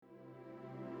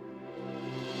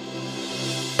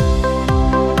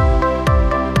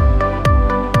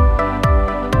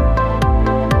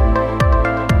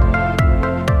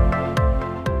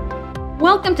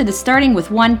Welcome to the Starting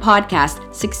With One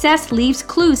podcast, Success Leaves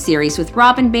Clues series with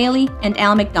Robin Bailey and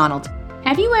Al McDonald.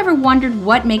 Have you ever wondered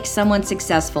what makes someone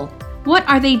successful? What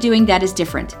are they doing that is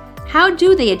different? How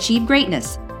do they achieve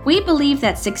greatness? We believe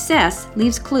that success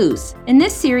leaves clues. In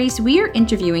this series, we are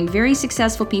interviewing very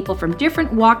successful people from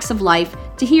different walks of life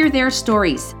to hear their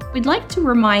stories. We'd like to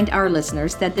remind our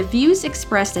listeners that the views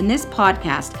expressed in this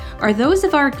podcast are those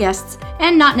of our guests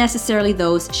and not necessarily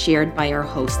those shared by our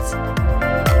hosts.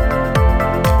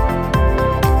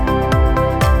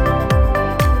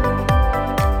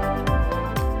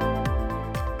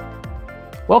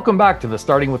 Welcome back to the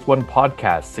Starting With One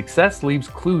podcast, Success Leaves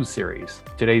Clues series.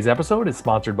 Today's episode is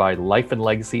sponsored by Life and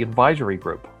Legacy Advisory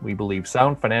Group. We believe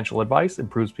sound financial advice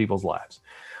improves people's lives.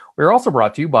 We're also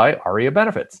brought to you by ARIA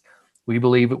Benefits. We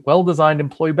believe well-designed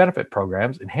employee benefit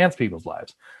programs enhance people's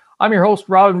lives. I'm your host,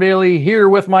 Robin Bailey, here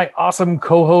with my awesome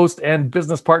co-host and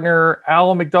business partner,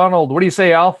 Al McDonald. What do you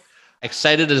say, Al?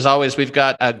 Excited as always. We've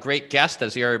got a great guest,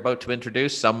 as you're about to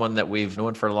introduce, someone that we've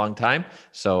known for a long time.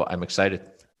 So I'm excited.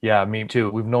 Yeah, me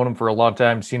too. We've known him for a long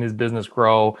time, seen his business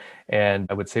grow, and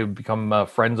I would say we've become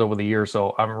friends over the years.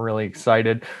 So I'm really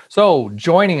excited. So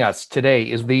joining us today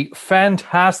is the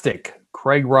fantastic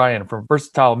Craig Ryan from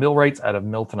Versatile Millwrights out of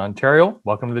Milton, Ontario.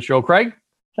 Welcome to the show, Craig.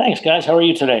 Thanks, guys. How are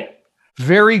you today?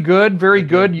 Very good, very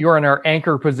good. You're in our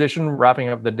anchor position, wrapping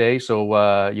up the day.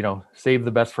 So, save the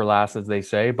best for last, as they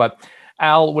say. But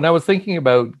Al, when I was thinking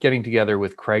about getting together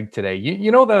with Craig today,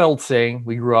 you know that old saying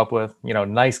we grew up with,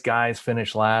 nice guys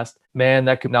finish last. Man,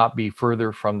 that could not be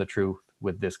further from the truth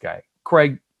with this guy.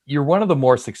 Craig, you're one of the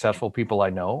more successful people I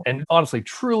know, and honestly,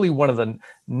 truly one of the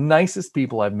nicest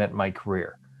people I've met in my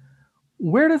career.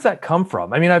 Where does that come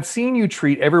from? I mean, I've seen you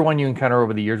treat everyone you encounter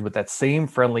over the years with that same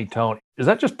friendly tone. Is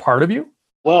that just part of you?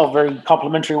 Well, very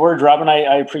complimentary words, Robin.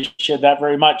 I appreciate that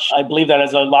very much. I believe that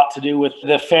has a lot to do with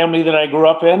the family that I grew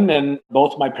up in, and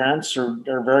both my parents are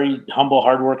very humble,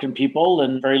 hardworking people,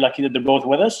 and very lucky that they're both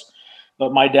with us.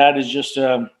 But my dad is just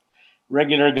a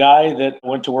regular guy that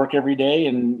went to work every day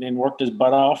and worked his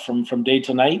butt off from day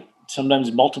to night,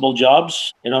 sometimes multiple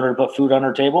jobs in order to put food on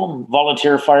our table.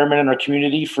 Volunteer fireman in our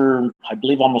community for, I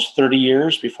believe, almost 30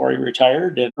 years before he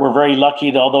retired. And we're very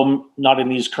lucky that, although not in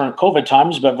these current COVID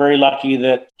times, but very lucky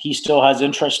that he still has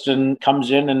interest and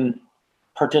comes in and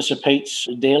participates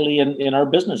daily in our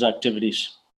business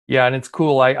activities. Yeah, and it's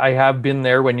cool. I have been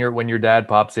there when your dad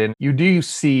pops in. You do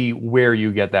see where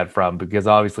you get that from, because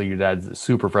obviously your dad's a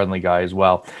super friendly guy as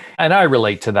well. And I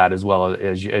relate to that as well,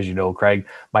 as you know, Craig.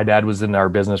 My dad was in our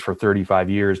business for 35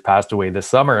 years, passed away this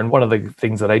summer. And one of the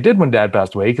things that I did when dad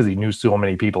passed away, because he knew so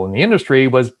many people in the industry,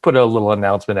 was put a little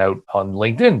announcement out on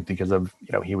LinkedIn because of,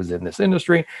 he was in this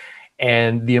industry.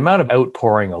 And the amount of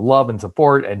outpouring of love and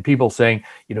support and people saying,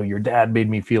 your dad made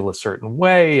me feel a certain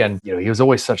way. And, he was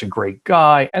always such a great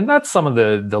guy. And that's some of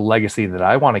the legacy that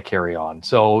I want to carry on.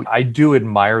 So I do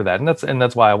admire that. And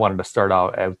that's why I wanted to start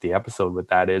out the episode with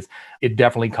that. Is it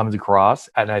definitely comes across.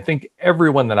 And I think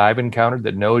everyone that I've encountered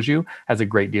that knows you has a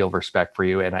great deal of respect for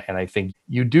you. And I think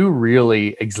you do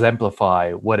really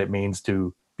exemplify what it means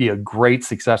to be a great,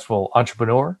 successful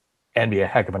entrepreneur and be a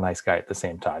heck of a nice guy at the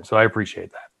same time. So I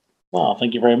appreciate that. Well,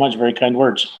 thank you very much. Very kind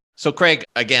words. So Craig,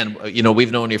 again,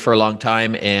 we've known you for a long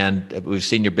time and we've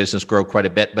seen your business grow quite a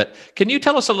bit, but can you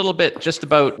tell us a little bit just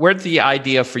about where did the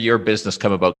idea for your business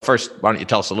come about? First, why don't you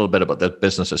tell us a little bit about the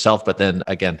business itself, but then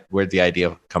again, where did the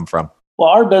idea come from? Well,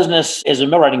 our business is a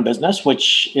millwrighting business,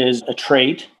 which is a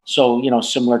trade. So,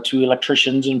 similar to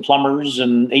electricians and plumbers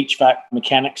and HVAC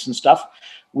mechanics and stuff.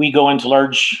 We go into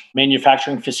large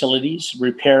manufacturing facilities,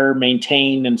 repair,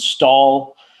 maintain,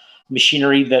 install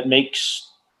machinery that makes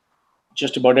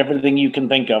just about everything you can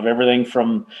think of, everything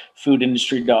from food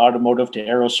industry to automotive to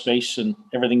aerospace and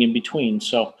everything in between.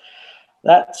 So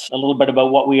that's a little bit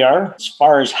about what we are. As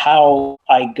far as how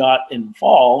I got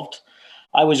involved,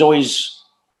 I was always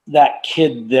that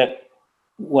kid that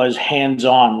was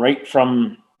hands-on right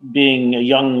from being a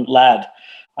young lad.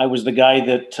 I was the guy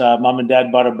that mom and dad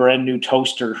bought a brand new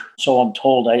toaster. So I'm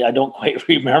told, I don't quite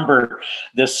remember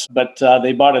this, but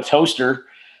they bought a toaster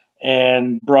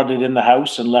and brought it in the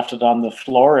house and left it on the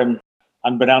floor. And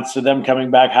unbeknownst to them, coming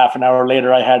back half an hour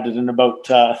later, I had it in about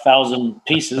 1,000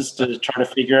 pieces to try to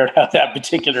figure out how that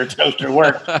particular toaster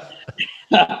worked.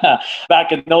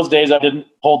 Back in those days, I didn't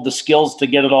hold the skills to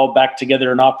get it all back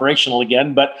together and operational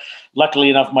again. But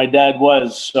luckily enough, my dad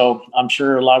was. So I'm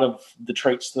sure a lot of the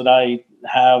traits that I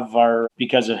have are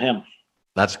because of him.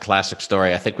 That's a classic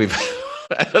story. I think we've,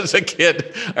 as a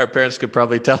kid, our parents could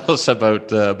probably tell us about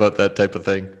that type of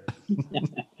thing.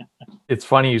 It's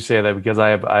funny you say that because I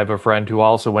have a friend who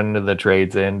also went into the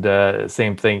trades and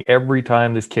same thing. Every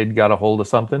time this kid got a hold of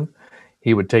something,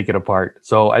 he would take it apart.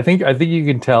 So I think you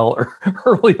can tell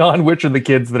early on which of the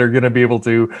kids that are going to be able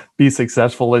to be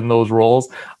successful in those roles.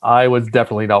 I was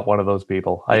definitely not one of those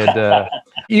people. I had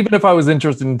even if I was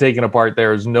interested in taking apart,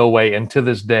 there is no way. And to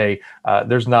this day,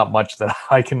 there's not much that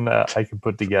I can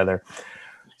put together.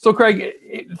 So, Craig,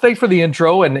 thanks for the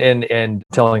intro and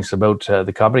telling us about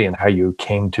the company and how you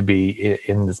came to be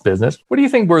in this business. What do you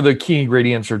think were the key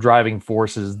ingredients or driving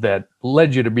forces that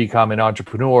led you to become an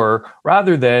entrepreneur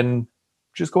rather than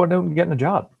just going out and getting a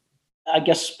job? I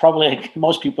guess probably like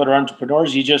most people that are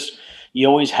entrepreneurs, you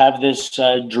always have this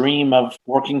dream of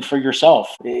working for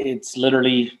yourself. It's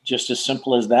literally just as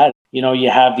simple as that. You know, you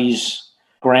have these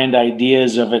grand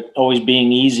ideas of it always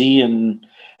being easy and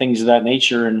things of that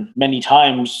nature. And many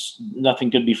times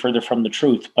nothing could be further from the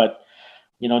truth. But,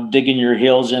 you know, digging your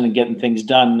heels in and getting things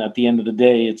done at the end of the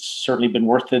day, it's certainly been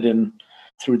worth it. And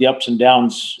through the ups and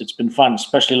downs, it's been fun,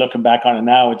 especially looking back on it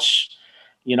now. It's,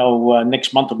 you know,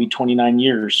 next month will be 29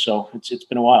 years. So it's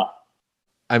been a while.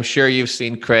 I'm sure you've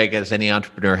seen, Craig, as any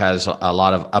entrepreneur has a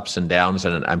lot of ups and downs.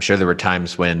 And I'm sure there were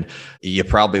times when you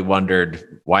probably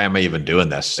wondered, why am I even doing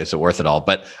this? Is it worth it all?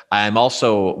 But I'm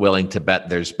also willing to bet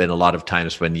there's been a lot of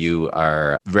times when you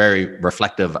are very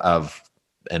reflective of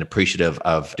and appreciative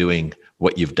of doing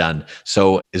what you've done.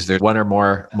 So is there one or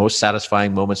more most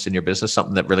satisfying moments in your business,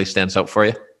 something that really stands out for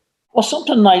you? Well,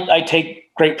 something I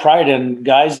take great pride in,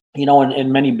 guys. You know,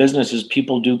 in many businesses,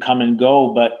 people do come and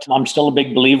go, but I'm still a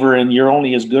big believer in you're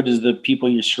only as good as the people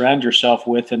you surround yourself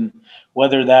with. And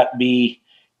whether that be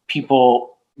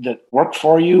people that work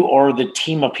for you or the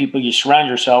team of people you surround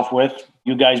yourself with,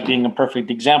 you guys being a perfect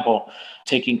example,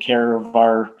 taking care of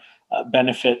our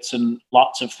benefits and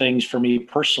lots of things for me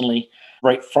personally,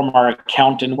 right from our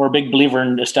accountant. We're a big believer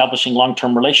in establishing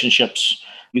long-term relationships.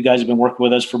 You guys have been working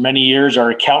with us for many years.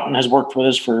 Our accountant has worked with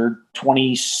us for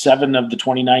 27 of the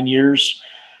 29 years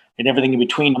and everything in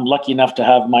between. I'm lucky enough to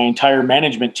have my entire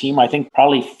management team. I think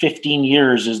probably 15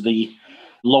 years is the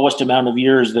lowest amount of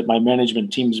years that my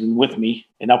management team has been with me,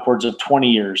 and upwards of 20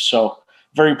 years. So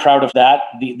very proud of that.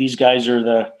 These guys are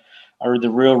the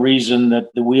real reason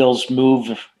that the wheels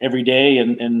move every day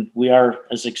and we are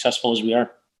as successful as we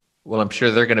are. Well, I'm sure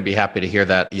they're going to be happy to hear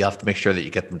that. You have to make sure that you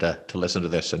get them to listen to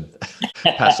this and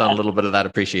pass on a little bit of that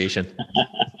appreciation.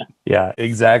 Yeah,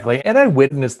 exactly. And I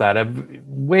witnessed that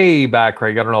way back,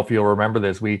 Craig. I don't know if you'll remember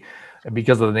this.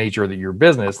 Because of the nature of your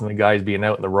business and the guys being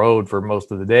out on the road for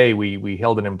most of the day, we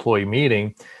held an employee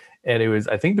meeting, and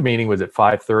I think the meeting was at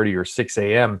 5:30 or 6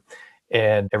 a.m.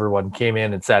 and everyone came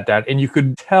in and sat down, and you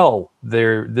could tell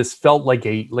this felt like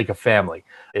a family.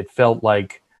 It felt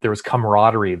like there was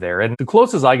camaraderie there. And the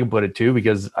closest I can put it to,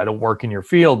 because I don't work in your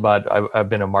field, but I've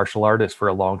been a martial artist for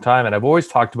a long time. And I've always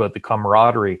talked about the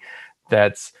camaraderie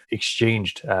that's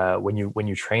exchanged when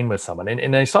you train with someone.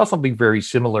 And I saw something very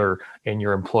similar in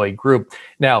your employee group.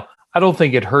 Now, I don't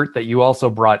think it hurt that you also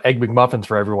brought Egg McMuffins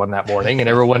for everyone that morning and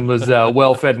everyone was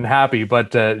well fed and happy.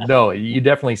 But no, you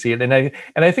definitely see it. And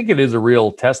I think it is a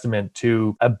real testament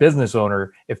to a business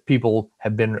owner if people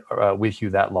have been with you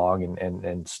that long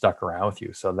and stuck around with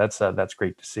you. So that's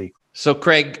great to see. So,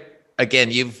 Craig, again,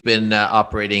 you've been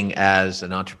operating as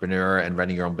an entrepreneur and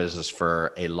running your own business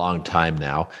for a long time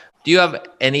now. Do you have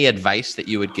any advice that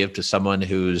you would give to someone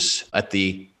who's at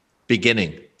the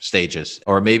beginning stages,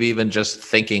 or maybe even just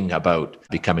thinking about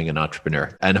becoming an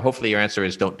entrepreneur? And hopefully your answer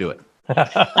is don't do it.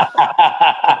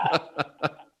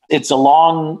 It's a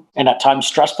long and at times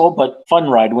stressful, but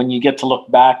fun ride when you get to look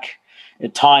back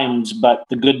at times, but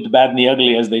the good, the bad, and the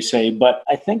ugly, as they say. But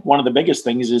I think one of the biggest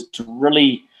things is to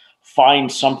really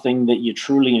find something that you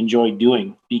truly enjoy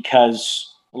doing,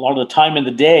 because a lot of the time in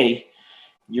the day,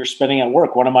 you're spending at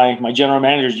work. One of my general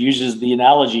managers uses the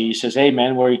analogy. He says, hey,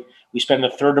 man, we spend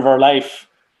a third of our life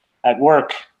at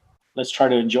work. Let's try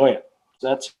to enjoy it.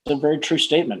 That's a very true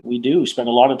statement. We do spend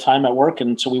a lot of time at work.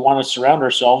 And so we want to surround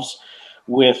ourselves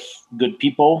with good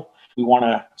people. We want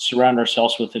to surround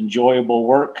ourselves with enjoyable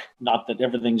work. Not that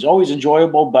everything's always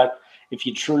enjoyable, but if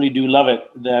you truly do love it,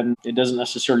 then it doesn't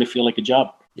necessarily feel like a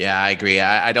job. Yeah, I agree.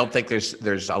 I don't think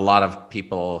there's a lot of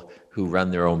people who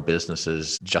run their own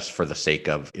businesses just for the sake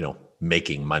of,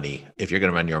 making money. If you're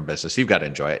going to run your own business, you've got to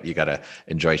enjoy it. You got to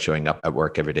enjoy showing up at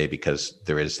work every day because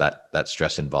there is that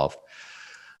stress involved.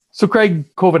 So Craig,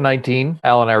 COVID-19,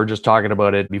 Al and I were just talking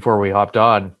about it before we hopped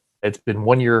on. It's been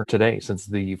 1 year today since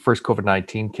the first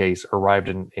COVID-19 case arrived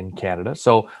in Canada.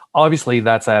 So obviously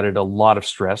that's added a lot of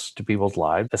stress to people's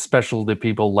lives, especially to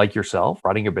people like yourself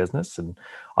running your business. And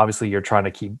obviously you're trying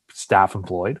to keep staff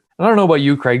employed. And I don't know about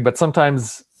you, Craig, but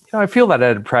sometimes I feel that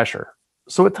added pressure.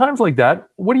 So at times like that,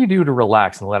 what do you do to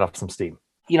relax and let off some steam?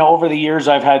 over the years,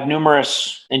 I've had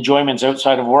numerous enjoyments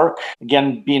outside of work.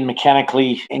 Again, being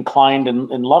mechanically inclined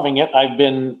and loving it, I've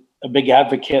been a big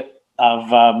advocate of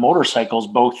motorcycles,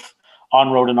 both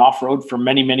on-road and off-road, for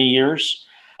many, many years.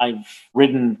 I've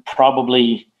ridden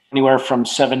probably anywhere from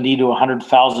 70 to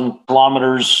 100,000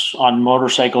 kilometers on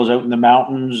motorcycles out in the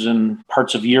mountains and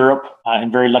parts of Europe.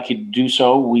 I'm very lucky to do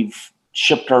so. We've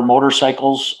shipped our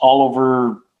motorcycles all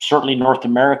over, certainly North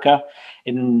America,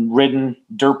 and ridden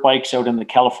dirt bikes out in the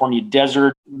California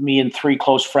desert. Me and 3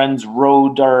 close friends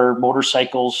rode our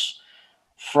motorcycles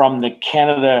from the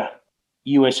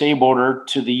Canada-USA border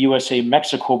to the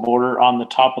USA-Mexico border on the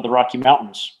top of the Rocky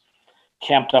Mountains.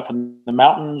 Camped up in the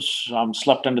mountains,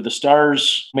 slept under the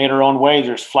stars, made our own way.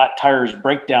 There's flat tires,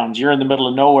 breakdowns. You're in the middle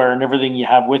of nowhere, and everything you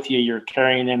have with you, you're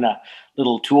carrying in a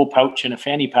little tool pouch and a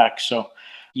fanny pack. So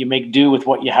you make do with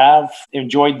what you have.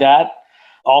 Enjoyed that.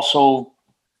 Also,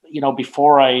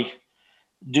 before I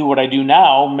do what I do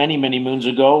now, many, many moons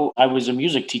ago, I was a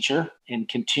music teacher and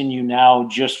continue now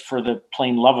just for the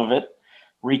plain love of it.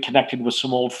 Reconnected with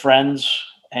some old friends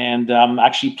and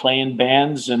actually playing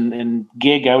bands and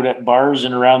gig out at bars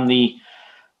and around the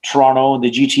Toronto, the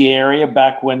GTA area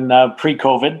back when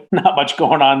pre-COVID, not much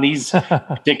going on these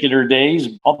particular days.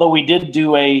 Although we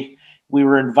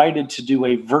were invited to do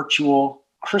a virtual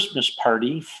Christmas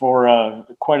party for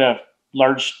quite a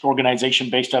large organization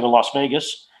based out of Las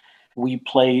Vegas. We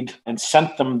played and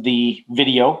sent them the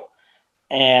video,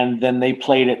 and then they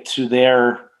played it to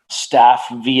their staff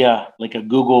via like a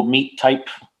Google Meet type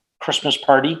Christmas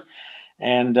party.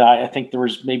 And I think there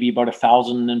was maybe about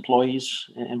 1,000 employees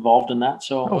involved in that.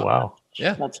 So, oh, wow.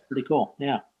 Yeah, that's pretty cool.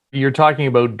 Yeah. You're talking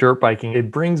about dirt biking.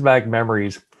 It brings back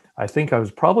memories. I think I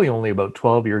was probably only about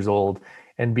 12 years old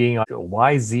and being on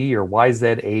YZ or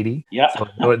YZ80. Yeah. So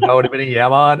that would have been a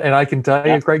Yamaha. And I can tell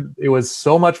you, Craig, it was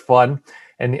so much fun.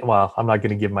 And well, I'm not going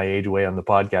to give my age away on the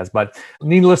podcast, but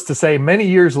needless to say, many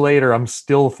years later, I'm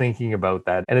still thinking about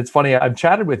that. And it's funny, I've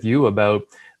chatted with you about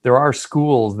there are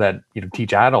schools that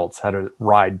teach adults how to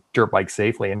ride dirt bikes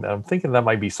safely. And I'm thinking that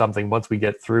might be something, once we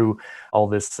get through all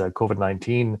this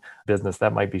COVID-19 business,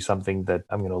 that might be something that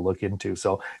I'm going to look into.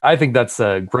 So I think that's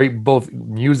great, both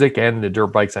music and the dirt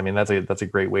bikes. I mean, that's a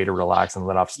great way to relax and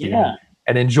let off steam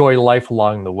and enjoy life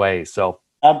along the way. So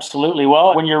absolutely.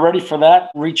 Well, when you're ready for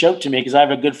that, reach out to me, because I have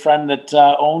a good friend that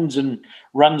owns and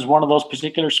runs one of those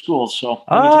particular schools. So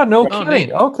no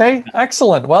kidding. Okay,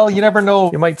 excellent. Well, you never know.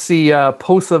 You might see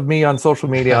posts of me on social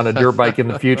media on a dirt bike in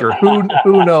the future. Who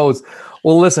knows?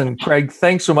 Well, listen, Craig,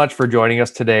 thanks so much for joining us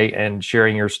today and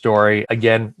sharing your story.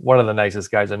 Again, one of the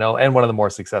nicest guys I know and one of the more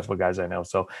successful guys I know.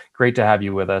 So great to have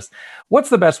you with us. What's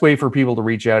the best way for people to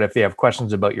reach out if they have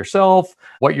questions about yourself,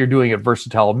 what you're doing at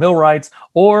Versatile Millwrights,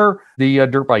 or the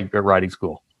dirt bike riding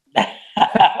school?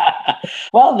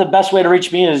 Well, the best way to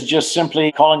reach me is just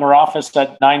simply calling our office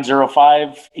at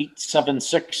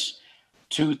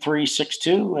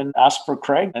 905-876-2362 and ask for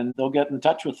Craig, and they'll get in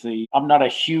touch with you. I'm not a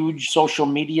huge social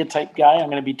media type guy. I'm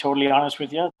going to be totally honest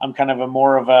with you. I'm kind of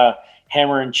more of a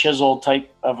hammer and chisel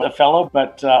type of a fellow,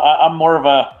 but I'm more of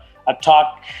a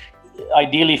talk,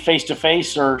 ideally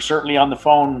face-to-face or certainly on the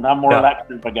phone. I'm more of that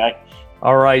kind of a guy.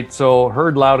 All right. So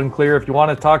heard loud and clear. If you want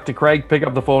to talk to Craig, pick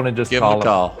up the phone and just give him a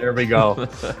call. There we go.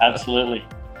 Absolutely.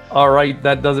 All right.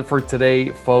 That does it for today,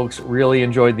 folks. Really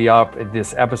enjoyed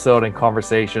this episode and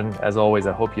conversation. As always,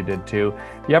 I hope you did too.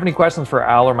 If you have any questions for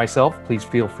Al or myself, please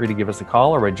feel free to give us a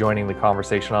call or by joining the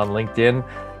conversation on LinkedIn.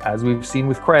 As we've seen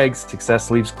with Craig, success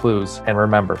leaves clues. And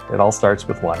remember, it all starts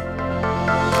with one.